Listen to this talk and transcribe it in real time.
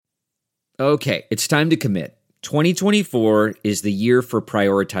Okay, it's time to commit. 2024 is the year for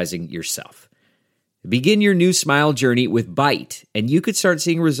prioritizing yourself. Begin your new smile journey with Byte, and you could start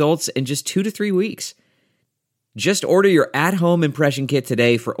seeing results in just 2 to 3 weeks. Just order your at-home impression kit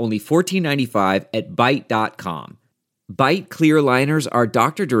today for only $14.95 at Byte.com. Byte clear liners are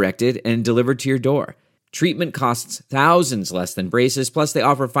doctor-directed and delivered to your door. Treatment costs thousands less than braces, plus they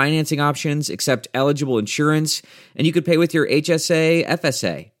offer financing options, accept eligible insurance, and you could pay with your HSA,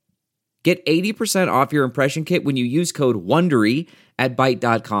 FSA. Get 80% off your impression kit when you use code WONDERY at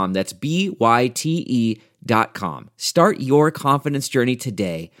Byte.com. That's BYTE.com. Start your confidence journey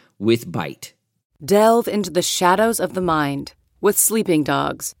today with Byte. Delve into the shadows of the mind with Sleeping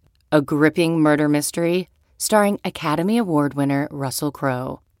Dogs, a gripping murder mystery starring Academy Award winner Russell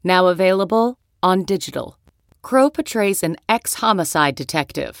Crowe. Now available on digital. Crowe portrays an ex-homicide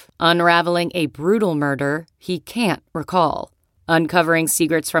detective unraveling a brutal murder he can't recall. Uncovering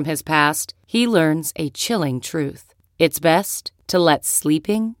secrets from his past, he learns a chilling truth. It's best to let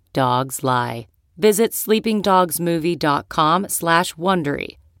sleeping dogs lie. Visit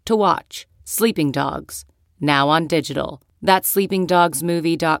sleepingdogsmovie.com/Wondery to watch Sleeping Dogs, now on digital. That's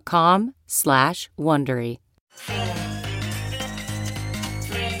sleepingdogsmovie.com/Wondery.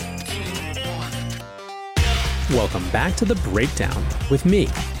 Welcome back to The Breakdown with me,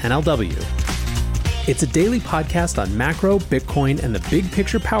 NLW. It's a daily podcast on macro, Bitcoin, and the big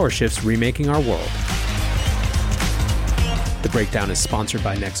picture power shifts remaking our world. The Breakdown is sponsored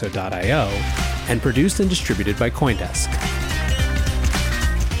by Nexo.io and produced and distributed by CoinDesk.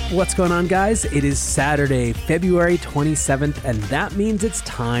 What's going on, guys? It is Saturday, February 27th, and that means it's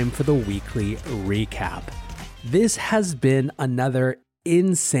time for the weekly recap. This has been another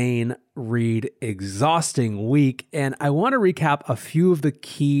insane read, exhausting week, and I want to recap a few of the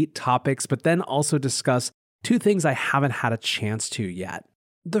key topics, but then also discuss two things I haven't had a chance to yet.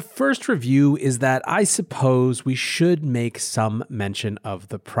 The first review is that I suppose we should make some mention of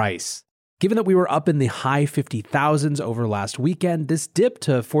the price. Given that we were up in the high 50,000s over last weekend, this dip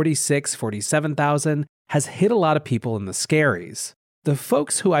to 46, 47,000 has hit a lot of people in the scaries. The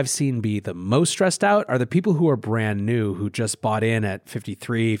folks who I've seen be the most stressed out are the people who are brand new, who just bought in at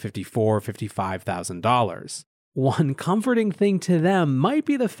 $53,000, $54,000, $55,000. One comforting thing to them might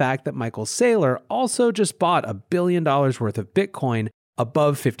be the fact that Michael Saylor also just bought $1 billion worth of Bitcoin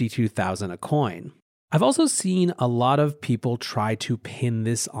above 52,000 a coin. I've also seen a lot of people try to pin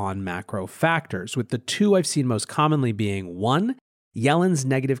this on macro factors, with the two I've seen most commonly being, one, Yellen's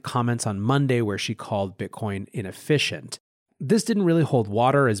negative comments on Monday where she called Bitcoin inefficient. This didn't really hold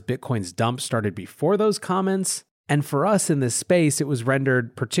water as Bitcoin's dump started before those comments, and for us in this space, it was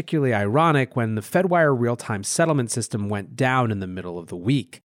rendered particularly ironic when the Fedwire real-time settlement system went down in the middle of the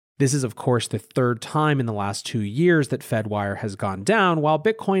week. This is, of course, the third time in the last 2 years that Fedwire has gone down, while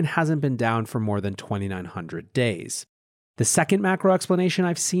Bitcoin hasn't been down for more than 2,900 days. The second macro explanation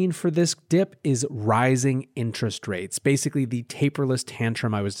I've seen for this dip is rising interest rates, basically the taperless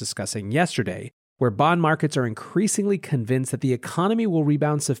tantrum I was discussing yesterday, where bond markets are increasingly convinced that the economy will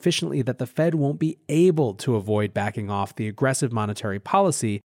rebound sufficiently that the Fed won't be able to avoid backing off the aggressive monetary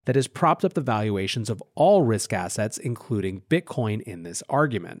policy that has propped up the valuations of all risk assets, including Bitcoin, in this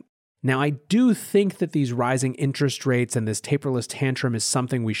argument. Now, I do think that these rising interest rates and this taperless tantrum is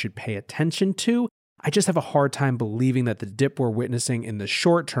something we should pay attention to. I just have a hard time believing that the dip we're witnessing in the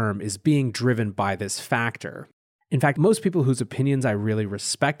short term is being driven by this factor. In fact, most people whose opinions I really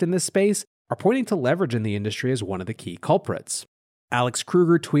respect in this space are pointing to leverage in the industry as one of the key culprits. Alex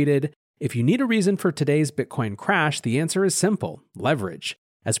Kruger tweeted, "If you need a reason for today's Bitcoin crash, the answer is simple: leverage.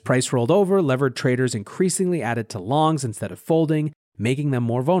 As price rolled over, levered traders increasingly added to longs instead of folding, making them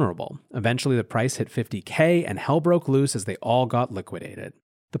more vulnerable. Eventually, the price hit 50K and hell broke loose as they all got liquidated."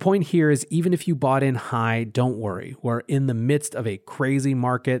 The point here is, even if you bought in high, don't worry. We're in the midst of a crazy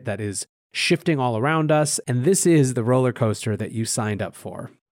market that is shifting all around us, and this is the roller coaster that you signed up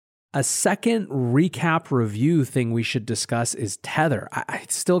for. A second recap review thing we should discuss is Tether. I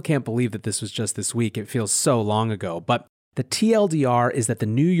still can't believe that this was just this week. It feels so long ago, but the TLDR is that the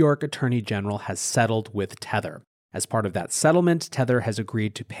New York Attorney General has settled with Tether. As part of that settlement, Tether has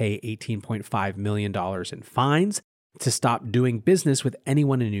agreed to pay $18.5 million in fines to stop doing business with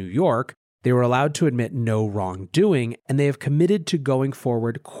anyone in New York. They were allowed to admit no wrongdoing, and they have committed to going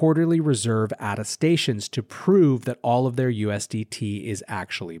forward quarterly reserve attestations to prove that all of their USDT is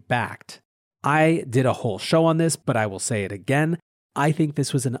actually backed. I did a whole show on this, but I will say it again. I think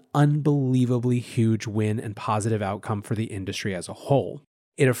this was an unbelievably huge win and positive outcome for the industry as a whole.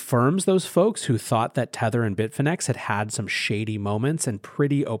 It affirms those folks who thought that Tether and Bitfinex had had some shady moments and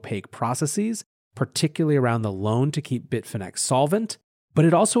pretty opaque processes, particularly around the loan to keep Bitfinex solvent. But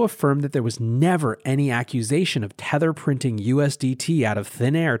it also affirmed that there was never any accusation of Tether printing USDT out of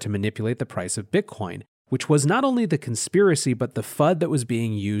thin air to manipulate the price of Bitcoin, which was not only the conspiracy, but the FUD that was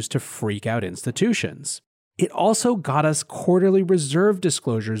being used to freak out institutions. It also got us quarterly reserve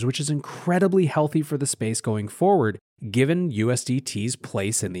disclosures, which is incredibly healthy for the space going forward, given USDT's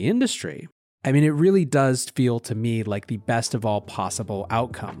place in the industry. I mean, it really does feel to me like the best of all possible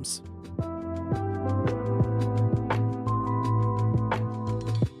outcomes.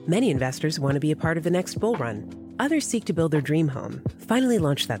 Many investors want to be a part of the next bull run. Others seek to build their dream home, finally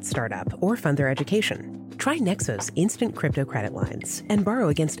launch that startup, or fund their education. Try Nexo's instant crypto credit lines and borrow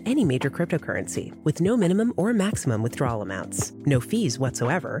against any major cryptocurrency with no minimum or maximum withdrawal amounts, no fees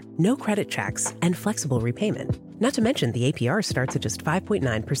whatsoever, no credit checks, and flexible repayment. Not to mention the APR starts at just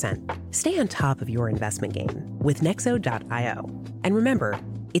 5.9%. Stay on top of your investment game with Nexo.io. And remember,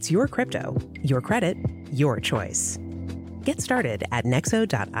 it's your crypto, your credit, your choice. Get started at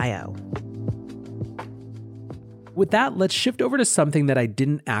Nexo.io. With that, let's shift over to something that I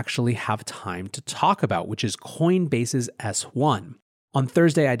didn't actually have time to talk about, which is Coinbase's S1. On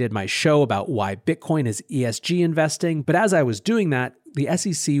Thursday, I did my show about why Bitcoin is ESG investing, but as I was doing that, the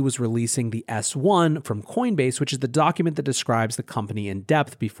SEC was releasing the S1 from Coinbase, which is the document that describes the company in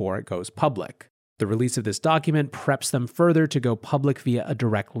depth before it goes public. The release of this document preps them further to go public via a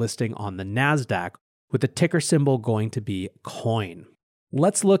direct listing on the NASDAQ, with the ticker symbol going to be COIN.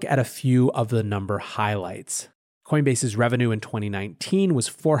 Let's look at a few of the number highlights. Coinbase's revenue in 2019 was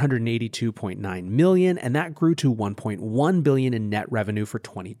 $482.9 million, and that grew to $1.1 billion in net revenue for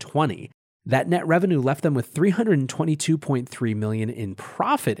 2020. That net revenue left them with $322.3 million in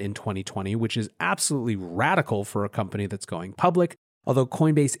profit in 2020, which is absolutely radical for a company that's going public, although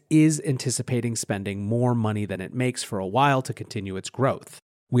Coinbase is anticipating spending more money than it makes for a while to continue its growth.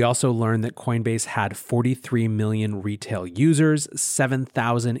 We also learned that Coinbase had 43 million retail users,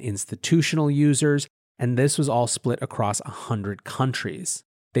 7,000 institutional users, and this was all split across 100 countries.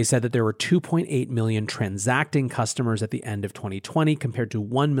 They said that there were 2.8 million transacting customers at the end of 2020 compared to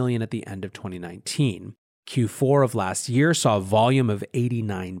 1 million at the end of 2019. Q4 of last year saw a volume of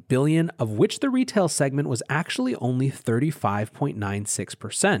 89 billion, of which the retail segment was actually only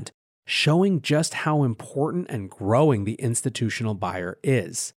 35.96%, showing just how important and growing the institutional buyer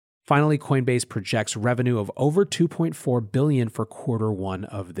is. Finally, Coinbase projects revenue of over $2.4 billion for Q1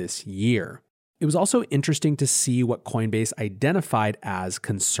 of this year. It was also interesting to see what Coinbase identified as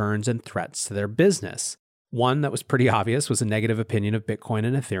concerns and threats to their business. One that was pretty obvious was a negative opinion of Bitcoin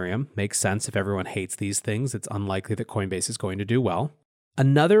and Ethereum. Makes sense if everyone hates these things, it's unlikely that Coinbase is going to do well.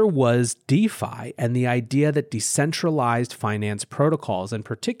 Another was DeFi and the idea that decentralized finance protocols, and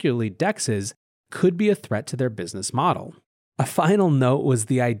particularly DEXs, could be a threat to their business model. A final note was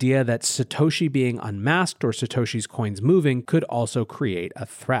the idea that Satoshi being unmasked or Satoshi's coins moving could also create a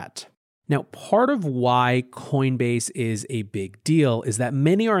threat. Now, part of why Coinbase is a big deal is that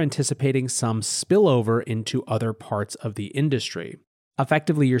many are anticipating some spillover into other parts of the industry.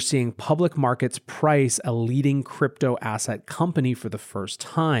 Effectively, you're seeing public markets price a leading crypto asset company for the first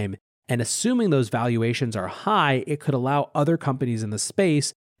time, and assuming those valuations are high, it could allow other companies in the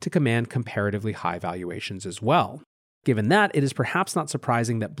space to command comparatively high valuations as well. Given that, it is perhaps not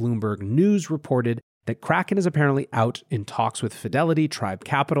surprising that Bloomberg News reported that Kraken is apparently out in talks with Fidelity, Tribe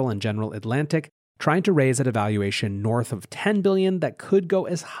Capital, and General Atlantic, trying to raise at a valuation north of $10 billion that could go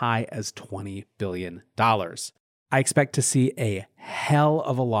as high as $20 billion. I expect to see a hell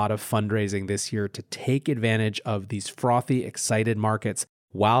of a lot of fundraising this year to take advantage of these frothy, excited markets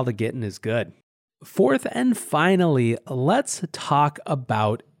while the getting is good. Fourth and finally, let's talk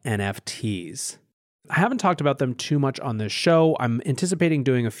about NFTs. I haven't talked about them too much on this show. I'm anticipating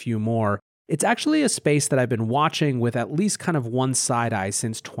doing a few more. It's actually a space that I've been watching with at least kind of one side eye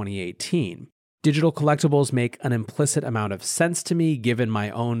since 2018. Digital collectibles make an implicit amount of sense to me given my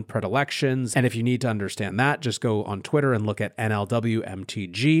own predilections, and if you need to understand that, just go on Twitter and look at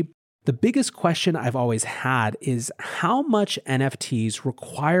NLWMTG. The biggest question I've always had is how much NFTs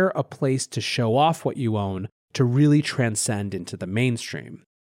require a place to show off what you own to really transcend into the mainstream.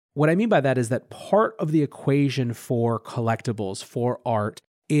 What I mean by that is that part of the equation for collectibles, for art,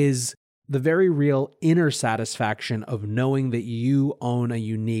 is the very real inner satisfaction of knowing that you own a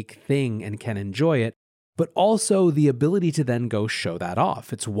unique thing and can enjoy it, but also the ability to then go show that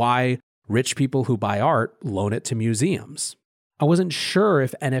off. It's why rich people who buy art loan it to museums. I wasn't sure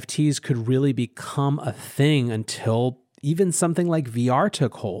if NFTs could really become a thing until even something like VR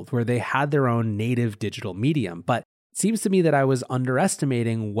took hold, where they had their own native digital medium, but it seems to me that I was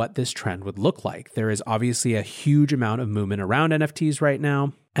underestimating what this trend would look like. There is obviously a huge amount of movement around NFTs right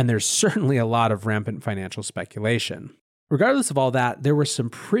now, and there's certainly a lot of rampant financial speculation. Regardless of all that, there were some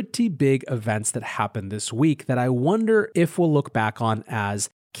pretty big events that happened this week that I wonder if we'll look back on as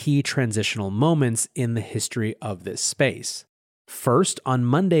key transitional moments in the history of this space. First, on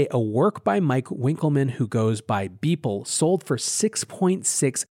Monday, a work by Mike Winkelmann, who goes by Beeple, sold for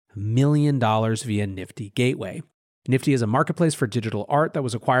 $6.6 million via Nifty Gateway. Nifty is a marketplace for digital art that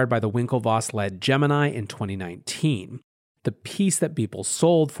was acquired by the Winklevoss-led Gemini in 2019. The piece that Beeple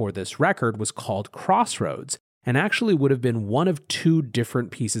sold for this record was called Crossroads, and actually would have been one of two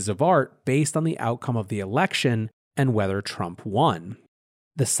different pieces of art based on the outcome of the election and whether Trump won.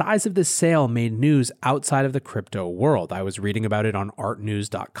 The size of this sale made news outside of the crypto world. I was reading about it on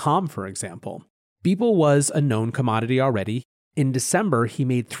artnews.com, for example. Beeple was a known commodity already. In December, he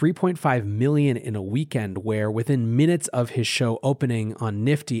made $3.5 million in a weekend where within minutes of his show opening on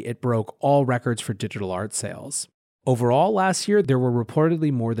Nifty, it broke all records for digital art sales. Overall, last year, there were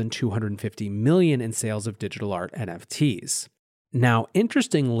reportedly more than $250 million in sales of digital art NFTs. Now,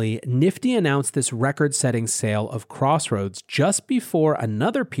 interestingly, Nifty announced this record-setting sale of Crossroads just before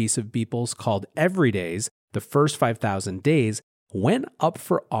another piece of Beeple's called Everydays, the first 5,000 days, went up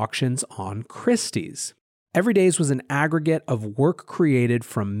for auctions on Christie's. Everydays was an aggregate of work created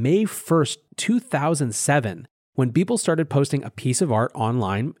from May 1st, 2007, when Beeple started posting a piece of art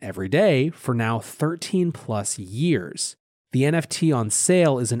online every day for now 13 plus years. The NFT on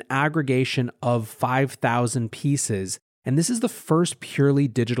sale is an aggregation of 5,000 pieces, and this is the first purely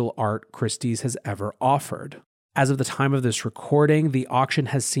digital art Christie's has ever offered. As of the time of this recording, the auction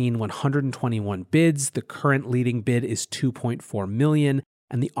has seen 121 bids. The current leading bid is $2.4 million,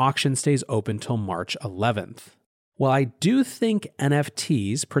 and the auction stays open till March 11th. While I do think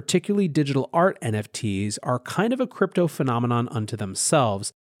NFTs, particularly digital art NFTs, are kind of a crypto phenomenon unto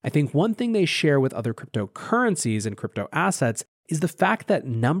themselves, I think one thing they share with other cryptocurrencies and crypto assets is the fact that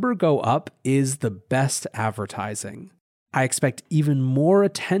number go up is the best advertising. I expect even more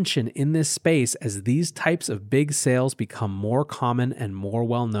attention in this space as these types of big sales become more common and more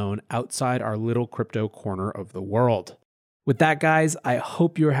well-known outside our little crypto corner of the world. With that, guys, I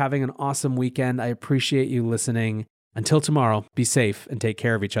hope you're having an awesome weekend. I appreciate you listening. Until tomorrow, be safe and take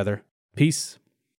care of each other. Peace.